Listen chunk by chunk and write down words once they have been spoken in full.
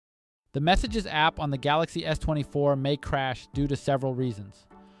The Messages app on the Galaxy S24 may crash due to several reasons.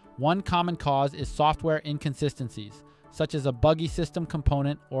 One common cause is software inconsistencies, such as a buggy system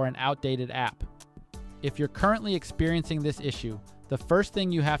component or an outdated app. If you're currently experiencing this issue, the first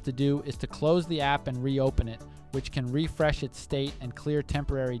thing you have to do is to close the app and reopen it, which can refresh its state and clear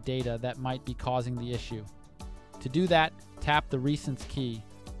temporary data that might be causing the issue. To do that, tap the Recents key.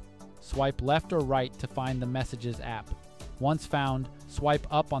 Swipe left or right to find the Messages app. Once found, swipe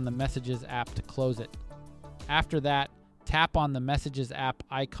up on the Messages app to close it. After that, tap on the Messages app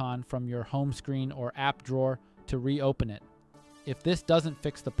icon from your home screen or app drawer to reopen it. If this doesn't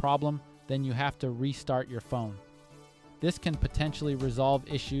fix the problem, then you have to restart your phone. This can potentially resolve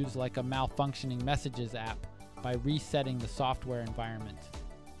issues like a malfunctioning Messages app by resetting the software environment.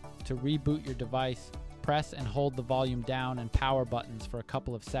 To reboot your device, press and hold the volume down and power buttons for a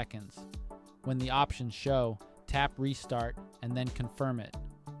couple of seconds. When the options show, tap Restart and then confirm it.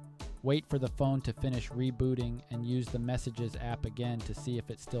 Wait for the phone to finish rebooting and use the Messages app again to see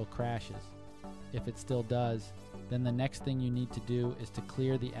if it still crashes. If it still does, then the next thing you need to do is to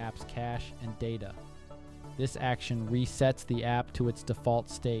clear the app's cache and data. This action resets the app to its default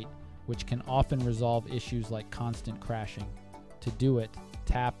state, which can often resolve issues like constant crashing. To do it,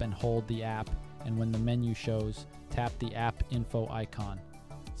 tap and hold the app, and when the menu shows, tap the app info icon.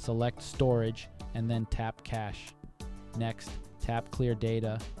 Select Storage and then tap Cache. Next, tap Clear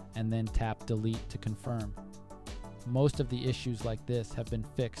Data and then tap Delete to confirm. Most of the issues like this have been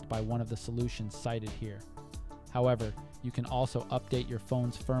fixed by one of the solutions cited here. However, you can also update your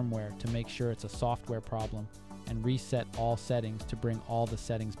phone's firmware to make sure it's a software problem and reset all settings to bring all the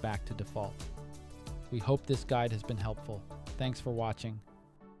settings back to default. We hope this guide has been helpful. Thanks for watching.